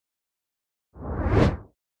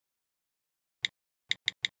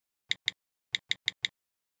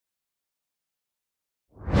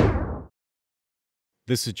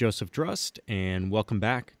This is Joseph Drust, and welcome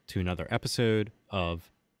back to another episode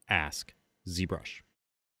of AskZBrush.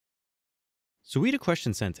 So we had a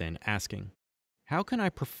question sent in asking, how can I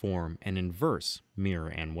perform an inverse mirror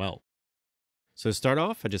and weld? So to start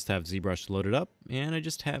off, I just have ZBrush loaded up, and I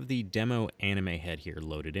just have the demo anime head here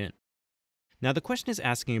loaded in. Now the question is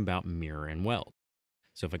asking about mirror and weld.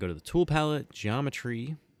 So if I go to the Tool Palette,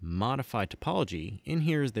 Geometry, Modify Topology, in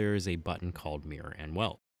here there is a button called Mirror and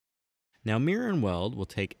Weld. Now Mirror and Weld will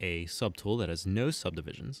take a subtool that has no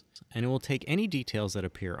subdivisions, and it will take any details that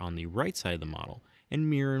appear on the right side of the model and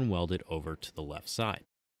mirror and weld it over to the left side.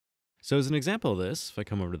 So as an example of this, if I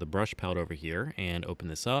come over to the brush palette over here and open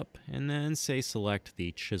this up, and then say select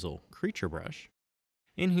the Chisel Creature Brush,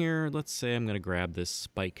 in here, let's say I'm going to grab this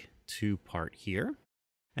spike 2 part here,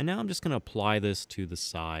 and now I'm just going to apply this to the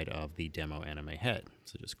side of the demo anime head.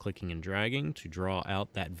 So just clicking and dragging to draw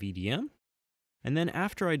out that VDM. And then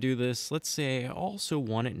after I do this, let's say I also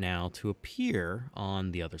want it now to appear on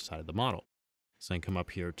the other side of the model. So I can come up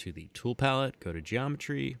here to the Tool Palette, go to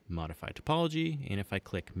Geometry, Modify Topology, and if I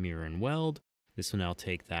click Mirror and Weld, this will now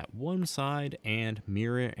take that one side and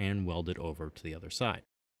mirror and weld it over to the other side.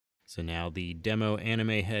 So now the demo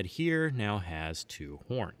anime head here now has 2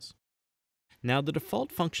 horns. Now the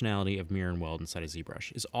default functionality of Mirror and Weld inside of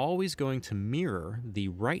ZBrush is always going to mirror the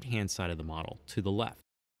right-hand side of the model to the left.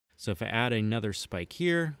 So if I add another spike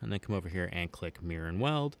here, and then come over here and click Mirror and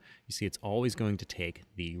Weld, you see it's always going to take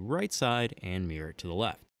the right side and mirror it to the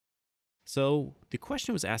left. So the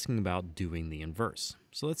question was asking about doing the inverse.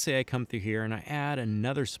 So let's say I come through here and I add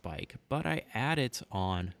another spike, but I add it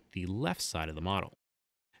on the left side of the model.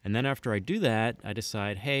 And then after I do that, I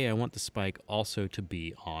decide, hey, I want the spike also to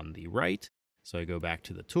be on the right. So I go back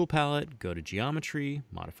to the Tool Palette, go to Geometry,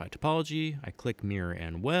 Modify Topology, I click Mirror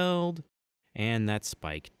and Weld, and that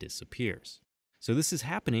spike disappears. So this is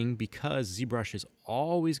happening because ZBrush is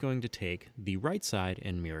always going to take the right side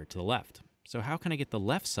and mirror it to the left. So how can I get the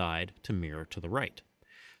left side to mirror to the right?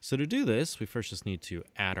 So to do this, we first just need to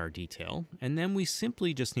add our detail, and then we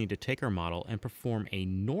simply just need to take our model and perform a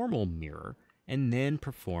normal mirror, and then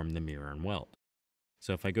perform the mirror and weld.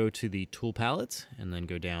 So if I go to the Tool Palette, and then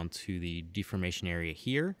go down to the deformation area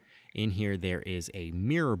here, in here there is a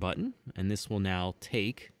mirror button, and this will now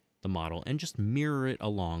take the model and just mirror it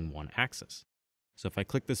along one axis. So if I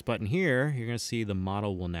click this button here, you're going to see the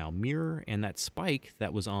model will now mirror, and that spike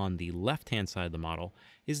that was on the left-hand side of the model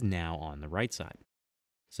is now on the right side.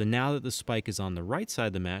 So now that the spike is on the right side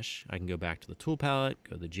of the mesh, I can go back to the Tool Palette,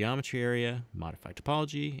 go to the Geometry area, Modify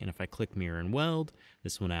Topology, and if I click Mirror and Weld,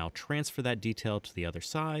 this will now transfer that detail to the other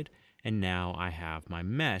side, and now I have my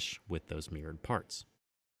mesh with those mirrored parts.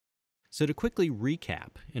 So to quickly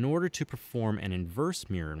recap, in order to perform an inverse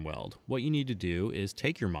mirror and weld, what you need to do is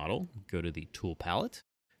take your model, go to the Tool Palette,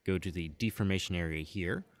 go to the deformation area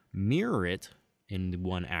here, mirror it in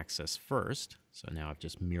one axis first. So now I've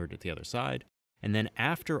just mirrored it the other side. And then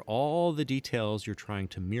after all the details you're trying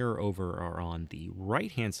to mirror over are on the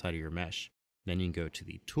right-hand side of your mesh, then you can go to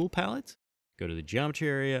the Tool Palette, go to the Geometry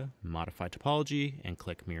area, Modify Topology, and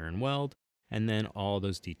click Mirror and Weld, and then all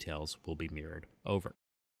those details will be mirrored over.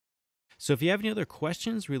 So if you have any other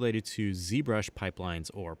questions related to ZBrush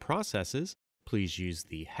pipelines or processes, please use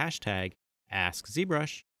the hashtag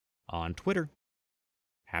AskZBrush on Twitter.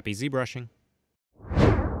 Happy ZBrushing!